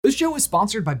This show is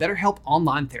sponsored by BetterHelp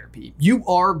Online Therapy. You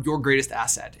are your greatest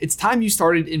asset. It's time you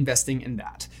started investing in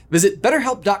that. Visit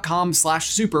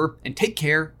betterhelp.com/super and take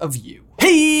care of you.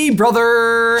 Hey,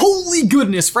 brother! Holy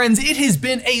goodness, friends, it has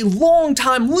been a long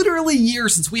time, literally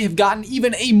years, since we have gotten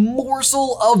even a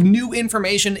morsel of new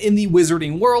information in the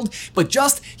wizarding world, but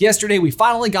just yesterday we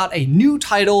finally got a new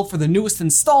title for the newest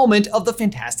installment of the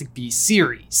Fantastic Beasts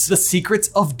series, The Secrets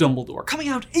of Dumbledore, coming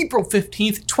out April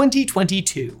 15th,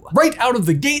 2022. Right out of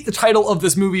the gate, the title of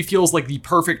this movie feels like the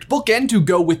perfect bookend to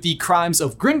go with the Crimes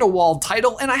of Grindelwald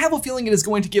title, and I have a feeling it is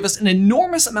going to give us an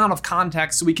enormous amount of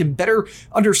context so we can better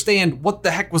understand what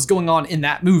the heck was going on in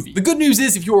that movie. The good news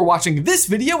is, if you are watching this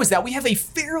video, is that we have a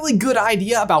fairly good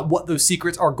idea about what those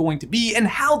secrets are going to be and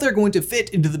how they're going to fit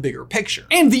into the bigger picture.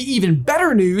 And the even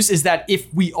better news is that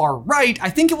if we are right, I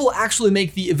think it will actually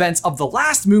make the events of the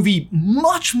last movie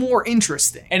much more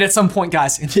interesting. And at some point,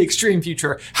 guys, in the extreme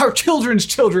future, our children's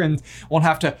children won't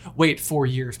have to wait 4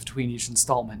 years between each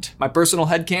installment. My personal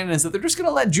headcanon is that they're just gonna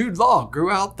let Jude Law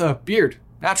grow out the beard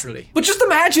naturally. But just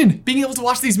imagine being able to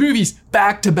watch these movies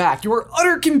back to back. Your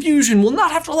utter confusion will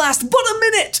not have to last but a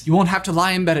minute. You won't have to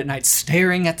lie in bed at night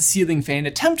staring at the ceiling fan,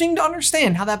 attempting to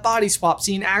understand how that body swap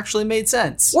scene actually made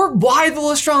sense. Or why the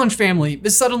Lestrange family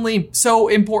is suddenly so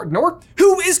important. Or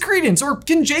who is Credence? Or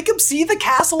can Jacob see the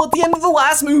castle at the end of the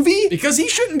last movie? Because he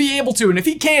shouldn't be able to, and if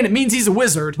he can, it means he's a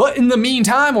wizard. But in the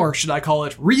meantime, or should I call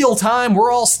it real time,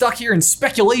 we're all stuck here in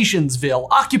Speculationsville.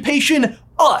 Occupation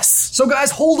us. So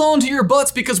guys, hold on to your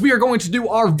butts because we are going to do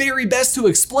our very best to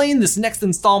explain this next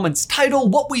installment's title,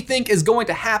 what we think is going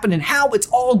to happen, and how it's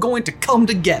all going to come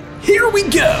together. Here we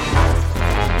go!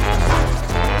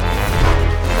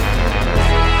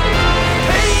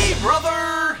 Hey,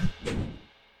 brother!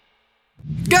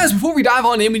 Guys, before we dive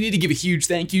on in, we need to give a huge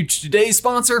thank you to today's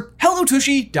sponsor,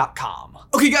 HelloTushy.com.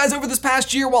 Okay guys, over this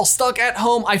past year while stuck at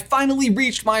home, I finally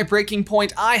reached my breaking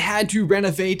point. I had to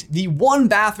renovate the one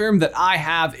bathroom that I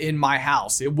have in my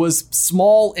house. It was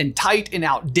small and tight and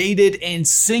outdated and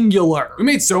singular. We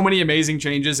made so many amazing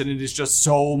changes and it is just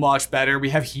so much better.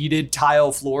 We have heated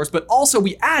tile floors, but also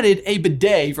we added a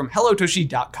bidet from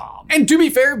HelloTushy.com. And to be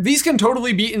fair, these can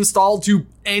totally be installed to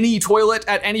any toilet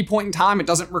at any point in time. It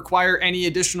doesn't require any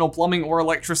additional plumbing or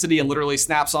electricity and literally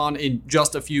snaps on in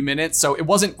just a few minutes. So it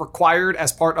wasn't required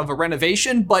as part of a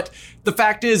renovation, but the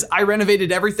fact is I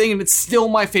renovated everything and it's still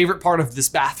my favorite part of this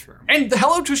bathroom. And the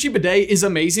Hello Tushy bidet is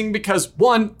amazing because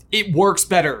 1, it works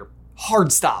better.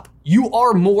 Hard stop. You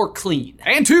are more clean.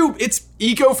 And 2, it's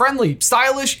eco-friendly,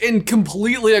 stylish, and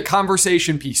completely a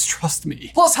conversation piece, trust me.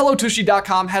 Plus,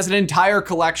 HelloTushy.com has an entire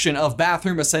collection of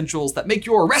bathroom essentials that make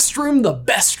your restroom the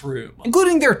best room,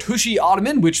 including their Tushy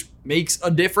Ottoman, which makes a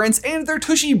difference, and their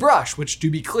Tushy Brush, which, to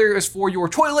be clear, is for your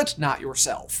toilet, not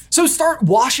yourself. So start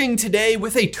washing today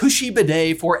with a Tushy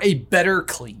bidet for a better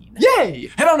clean.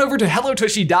 Yay! Head on over to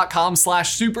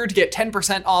HelloTushy.com/super to get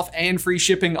 10% off and free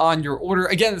shipping on your order.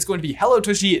 Again, it's going to be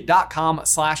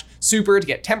HelloTushy.com/super to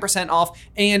get 10% off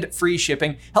and free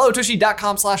shipping.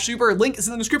 HelloTushy.com/super. Link is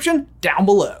in the description down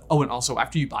below. Oh, and also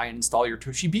after you buy and install your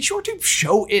Tushy, be sure to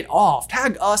show it off.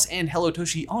 Tag us and Hello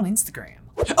Tushy on Instagram.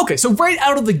 Okay, so right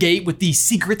out of the gate with the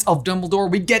Secrets of Dumbledore,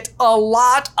 we get a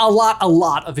lot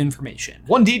of information.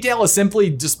 One detail is simply,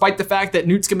 despite the fact that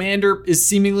Newt Scamander is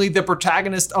seemingly the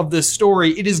protagonist of this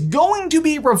story, it is going to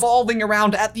be revolving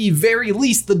around, at the very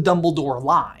least, the Dumbledore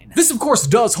line. This, of course,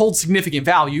 does hold significant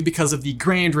value because of the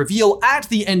grand reveal at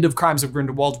the end of Crimes of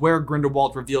Grindelwald, where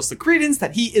Grindelwald reveals to Credence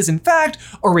that he is, in fact,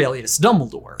 Aurelius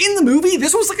Dumbledore. In the movie,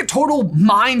 this was like a total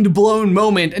mind-blown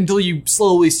moment until you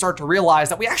slowly start to realize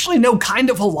that we actually know kind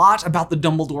of a lot about the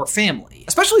Dumbledore family,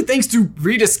 especially thanks to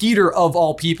Rita Skeeter, of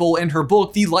all people, and her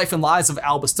book, The Life and Lies of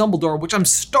Albus Dumbledore, which I'm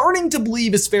starting to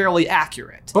believe is fairly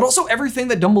accurate. But also everything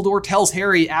that Dumbledore tells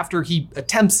Harry after he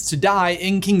attempts to die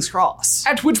in King's Cross.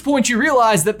 At which point you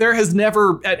realize that there has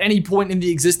never, at any point in the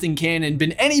existing canon,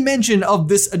 been any mention of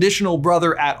this additional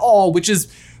brother at all, which is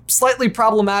slightly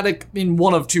problematic in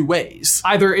one of two ways.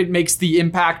 Either it makes the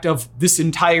impact of this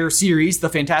entire series, the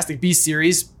Fantastic Beasts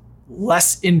series,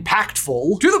 less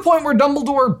impactful, to the point where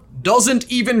Dumbledore doesn't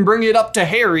even bring it up to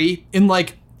Harry in,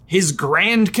 like, his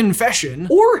grand confession,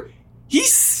 or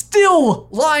he's still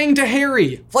lying to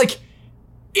Harry, like,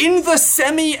 in the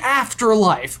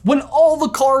semi-afterlife, when all the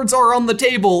cards are on the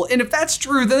table. And if that's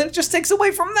true, then it just takes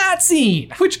away from that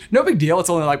scene. Which, no big deal, it's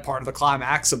only like part of the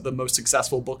climax of the most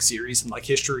successful book series in like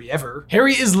history ever.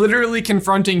 Harry is literally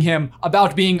confronting him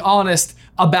about being honest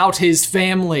about his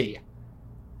family.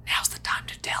 Now's the time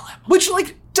to tell him. Which,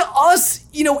 like, to us,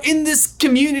 you know, in this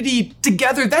community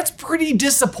together, that's pretty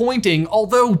disappointing,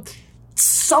 although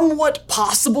somewhat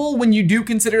possible when you do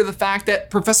consider the fact that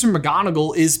Professor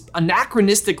McGonagall is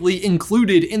anachronistically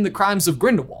included in the Crimes of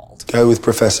Grindelwald. Go with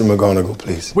Professor McGonagall,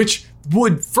 please. Which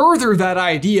would further that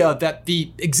idea that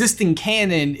the existing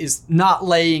canon is not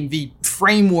laying the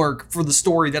framework for the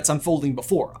story that's unfolding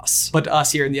before us. But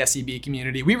us here in the SCB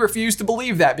community, we refuse to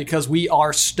believe that because we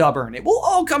are stubborn. It will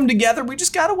all come together, we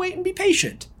just gotta wait and be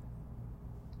patient.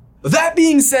 That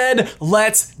being said,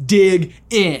 let's dig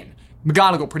in.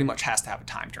 McGonagall pretty much has to have a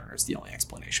time turner. It's the only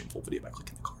explanation. Full video by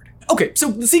clicking the card. Okay,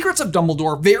 so the Secrets of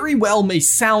Dumbledore very well may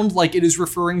sound like it is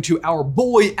referring to our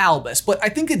boy Albus, but I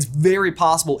think it's very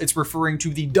possible it's referring to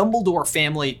the Dumbledore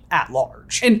family at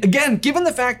large. And again, given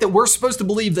the fact that we're supposed to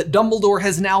believe that Dumbledore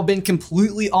has now been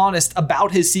completely honest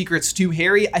about his secrets to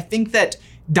Harry, I think that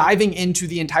diving into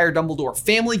the entire Dumbledore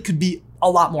family could be a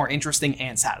lot more interesting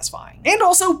and satisfying. And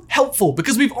also helpful,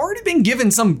 because we've already been given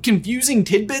some confusing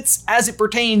tidbits as it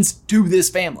pertains to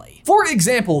this family. For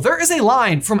example, there is a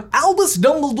line from Albus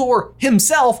Dumbledore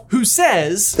himself who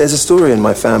says, "There's a story in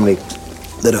my family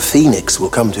that a phoenix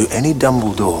will come to any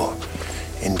Dumbledore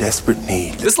in desperate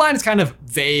need." This line is kind of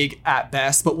vague at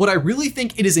best, but what I really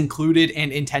think it is included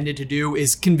and intended to do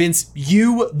is convince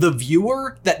you, the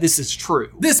viewer, that this is true.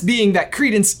 This being that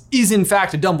Credence is in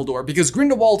fact a Dumbledore, because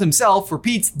Grindelwald himself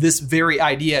repeats this very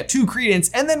idea to Credence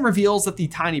and then reveals that the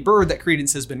tiny bird that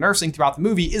Credence has been nursing throughout the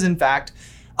movie is in fact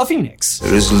a phoenix.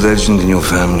 There is a legend in your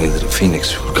family that a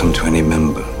phoenix will come to any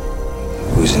member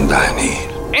who is in dire need.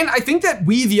 And I think that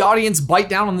we, the audience, bite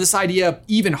down on this idea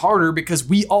even harder because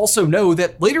we also know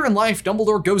that later in life,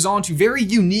 Dumbledore goes on to very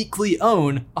uniquely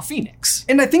own a phoenix.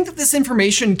 And I think that this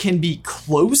information can be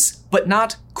close, but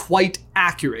not quite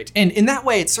accurate. And in that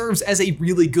way, it serves as a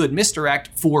really good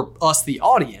misdirect for us, the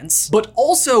audience, but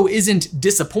also isn't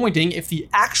disappointing if the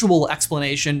actual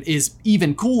explanation is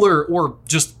even cooler or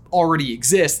just already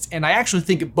exists, and I actually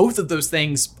think both of those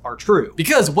things are true.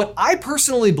 Because what I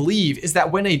personally believe is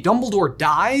that when a Dumbledore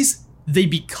dies, they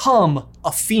become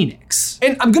a phoenix.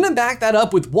 And I'm gonna back that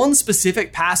up with one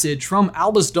specific passage from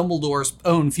Albus Dumbledore's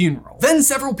own funeral. "Then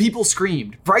several people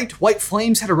screamed. Bright white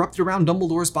flames had erupted around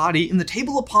Dumbledore's body, and the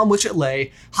table upon which it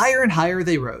lay, higher and higher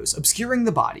they rose, obscuring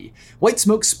the body. White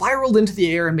smoke spiraled into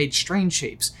the air and made strange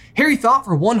shapes. Harry thought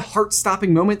for one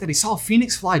heart-stopping moment that he saw a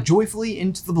phoenix fly joyfully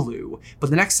into the blue,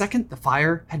 but the next second, the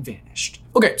fire had vanished."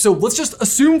 Okay, so let's just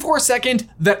assume for a second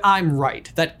that I'm right,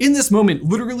 that in this moment,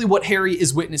 literally what Harry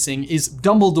is witnessing is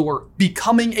Dumbledore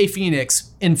becoming a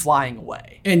phoenix and flying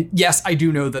away. And yes, I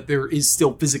do know that there is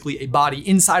still physically a body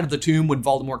inside of the tomb when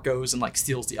Voldemort goes and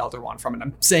steals the Elder Wand from it.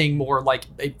 I'm saying more like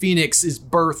a phoenix is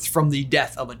birthed from the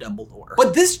death of a Dumbledore.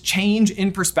 But this change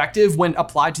in perspective when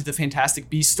applied to the Fantastic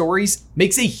Beasts stories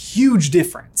makes a huge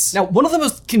difference. Now, one of the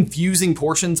most confusing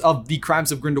portions of the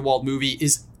Crimes of Grindelwald movie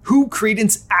is who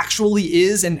Credence actually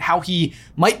is and how he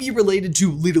might be related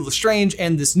to Lita Lestrange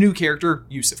and this new character,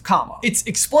 Yusuf Kama. It's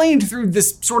explained through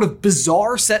this sort of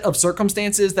bizarre set of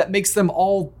circumstances that makes them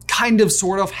all kind of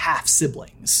sort of half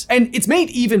siblings. And it's made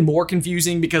even more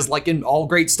confusing because, like in all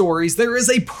great stories, there is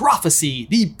a prophecy,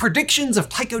 the predictions of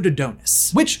Tycho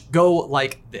Dodonus, which go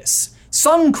like this.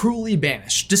 "Son cruelly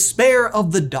banished, despair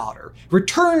of the daughter,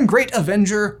 return great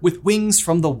avenger with wings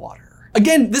from the water."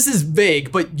 Again, this is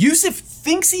vague, but Yusuf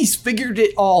thinks he's figured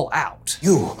it all out.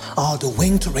 "You are the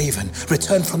winged raven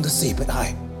returned from the sea, but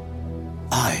I'm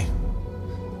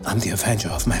the avenger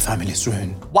of my family's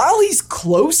ruin." While he's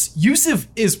close, Yusuf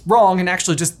is wrong and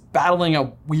actually just battling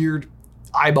a weird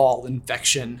eyeball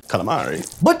infection. Calamari.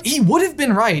 But he would have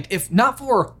been right if not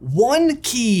for one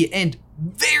key and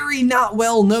very not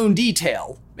well known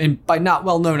detail. And by not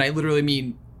well known, I literally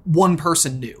mean one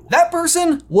person knew. That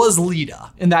person was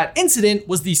Lita, and that incident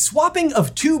was the swapping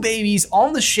of two babies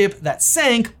on the ship that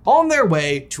sank on their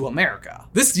way to America.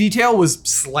 This detail was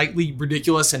slightly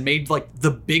ridiculous and made the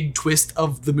big twist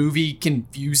of the movie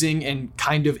confusing and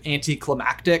kind of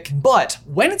anticlimactic, but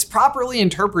when it's properly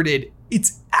interpreted,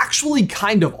 it's actually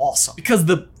kind of awesome, because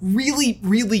the really,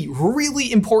 really, really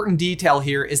important detail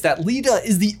here is that Lita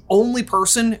is the only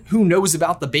person who knows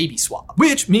about the baby swap,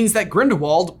 which means that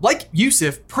Grindelwald, like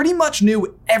Yusuf, pretty much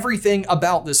knew everything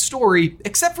about this story,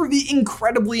 except for the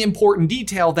incredibly important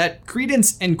detail that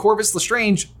Credence and Corvus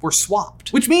Lestrange were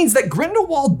swapped, which means that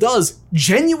Grindelwald does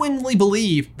genuinely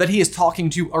believe that he is talking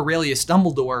to Aurelius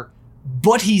Dumbledore,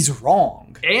 but he's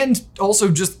wrong, and also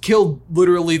just killed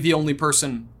literally the only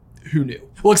person who knew.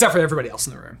 Well, except for everybody else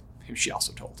in the room, who she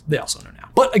also told. They also know now.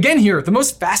 But again here, the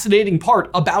most fascinating part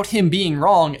about him being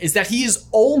wrong is that he is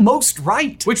almost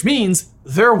right, which means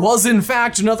there was in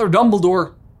fact another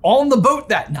Dumbledore on the boat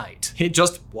that night. It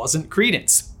just wasn't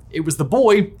Credence. It was the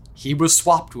boy he was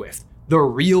swapped with, the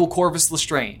real Corvus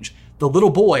Lestrange, the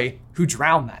little boy who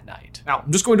drowned that night. Now,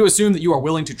 I'm just going to assume that you are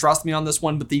willing to trust me on this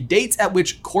one, but the dates at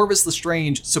which Corvus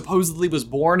Lestrange supposedly was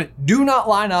born do not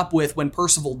line up with when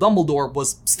Percival Dumbledore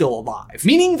was still alive.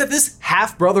 Meaning that this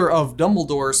half-brother of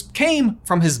Dumbledore's came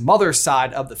from his mother's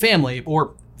side of the family,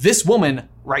 or this woman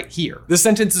right here. This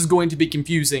sentence is going to be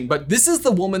confusing, but this is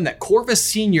the woman that Corvus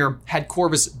Sr. had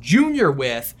Corvus Jr.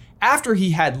 with after he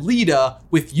had Leda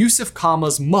with Yusuf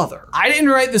Kama's mother. I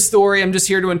didn't write the story, I'm just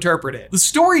here to interpret it. The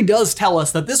story does tell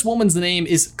us that this woman's name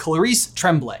is Clarice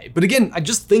Tremblay, but again, I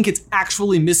just think it's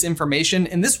actually misinformation,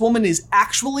 and this woman is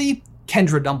actually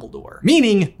Kendra Dumbledore.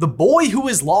 Meaning, the boy who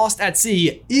is lost at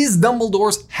sea is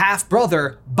Dumbledore's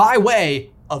half-brother by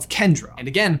way of Kendra. And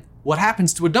again, what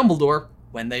happens to a Dumbledore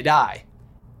when they die?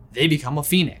 They become a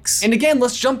phoenix. And again,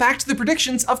 let's jump back to the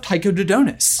predictions of Tycho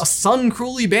Dodonis. A son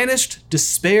cruelly banished,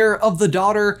 despair of the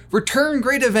daughter, return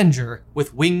great avenger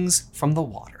with wings from the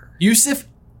water. Yusuf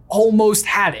almost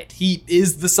had it. He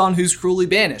is the son who's cruelly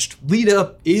banished.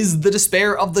 Leda is the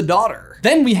despair of the daughter.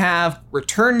 Then we have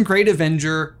return great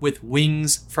avenger with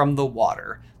wings from the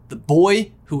water. The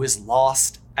boy who is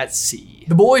lost at sea.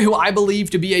 The boy who I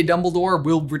believe to be a Dumbledore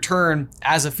will return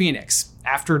as a phoenix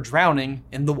after drowning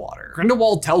in the water.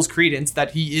 Grindelwald tells Credence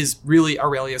that he is really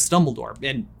Aurelius Dumbledore,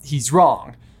 and he's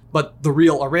wrong, but the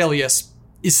real Aurelius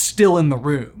is still in the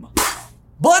room.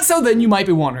 But so then you might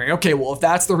be wondering, okay, well, if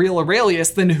that's the real Aurelius,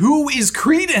 then who is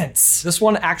Credence? This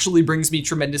one actually brings me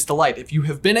tremendous delight. If you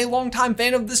have been a longtime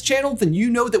fan of this channel, then you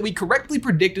know that we correctly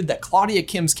predicted that Claudia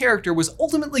Kim's character was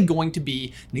ultimately going to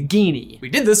be Nagini. We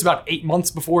did this about 8 months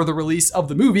before the release of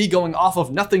the movie, going off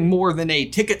of nothing more than a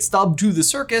ticket stub to the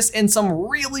circus and some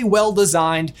really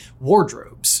well-designed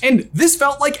wardrobes. And this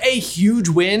felt like a huge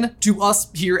win to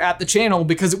us here at the channel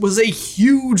because it was a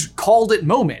huge called it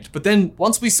moment. But then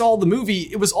once we saw the movie,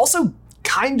 it was also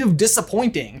kind of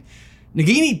disappointing.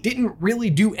 Nagini didn't really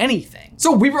do anything.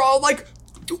 So we were all like,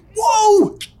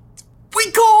 whoa,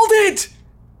 we called it.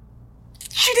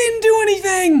 She didn't do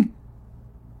anything.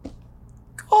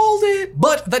 Called it.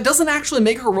 But that doesn't actually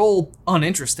make her role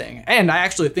uninteresting. And I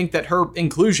actually think that her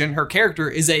inclusion, her character,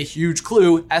 is a huge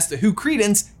clue as to who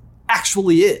Credence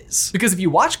actually is. Because if you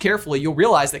watch carefully, you'll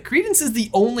realize that Credence is the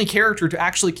only character to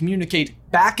actually communicate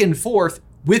back and forth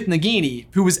with Nagini,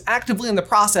 who is actively in the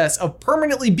process of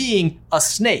permanently being a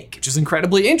snake, which is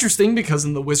incredibly interesting because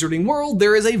in the wizarding world,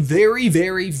 there is a very,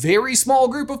 very, very small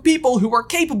group of people who are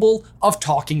capable of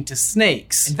talking to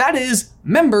snakes. And that is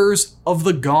members of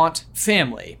the Gaunt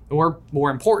family, or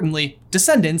more importantly,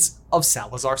 descendants of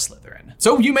Salazar Slytherin.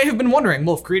 So you may have been wondering,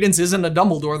 well, if Credence isn't a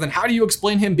Dumbledore, then how do you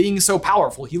explain him being so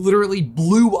powerful? He literally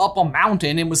blew up a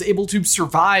mountain and was able to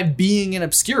survive being an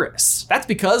Obscurus. That's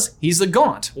because he's a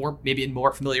Gaunt, or maybe in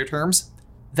more familiar terms,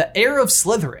 the heir of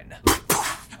Slytherin.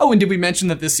 Oh, and did we mention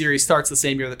that this series starts the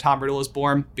same year that Tom Riddle is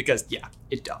born? Because yeah,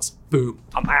 it does. Boom,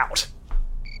 I'm out.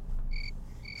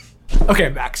 Okay,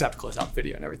 I'm back, because I have to close out the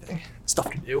video and everything.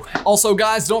 Stuff to do. Also,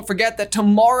 guys, don't forget that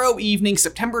tomorrow evening,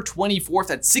 September 24th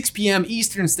at 6 p.m.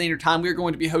 Eastern Standard Time, we're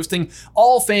going to be hosting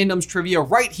All Fandoms Trivia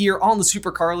right here on the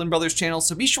Super Carlin Brothers channel,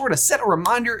 so be sure to set a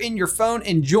reminder in your phone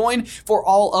and join for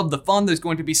all of the fun. There's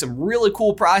going to be some really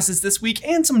cool prizes this week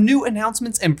and some new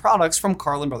announcements and products from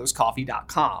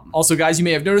CarlinBrothersCoffee.com. Also, guys, you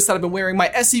may have noticed that I've been wearing my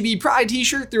SCB Pride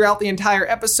t-shirt throughout the entire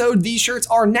episode. These shirts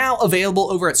are now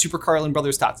available over at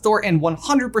supercarlinbrothers.store, and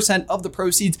 100% of the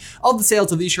proceeds of the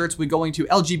sales of these shirts will go into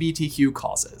LGBTQ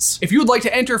causes. If you would like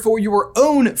to enter for your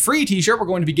own free t-shirt, we're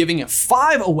going to be giving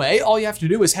 5 away. All you have to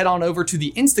do is head on over to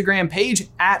the Instagram page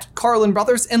at Carlin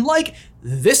Brothers and like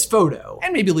this photo,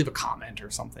 and maybe leave a comment or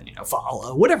something,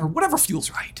 follow, whatever feels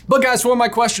right. But guys, for my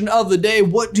question of the day,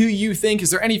 what do you think?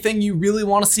 Is there anything you really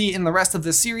want to see in the rest of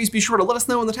this series? Be sure to let us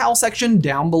know in the towel section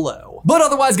down below. But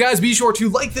otherwise, guys, be sure to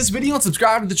like this video and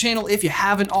subscribe to the channel if you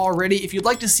haven't already. If you'd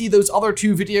like to see those other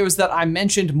 2 videos that I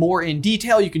mentioned more in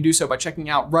detail, you can do so by checking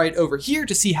out right over here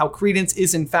to see how Credence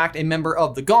is in fact a member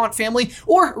of the Gaunt family,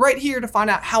 or right here to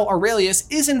find out how Aurelius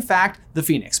is in fact the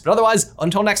Phoenix. But otherwise,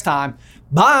 until next time,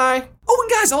 bye. Oh,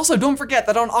 and guys, also don't forget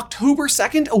that on October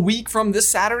 2nd, a week from this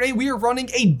Saturday, we are running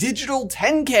a digital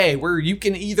 10K where you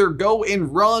can either go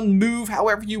and run, move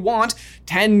however you want,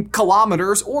 10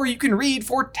 kilometers, or you can read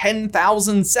for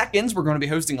 10,000 seconds. We're going to be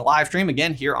hosting a live stream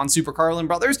again here on Super Carlin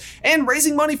Brothers and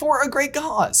raising money for a great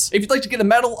cause. If you'd like to get a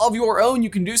medal of your own, you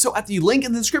can do so at the link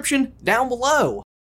in the description down below.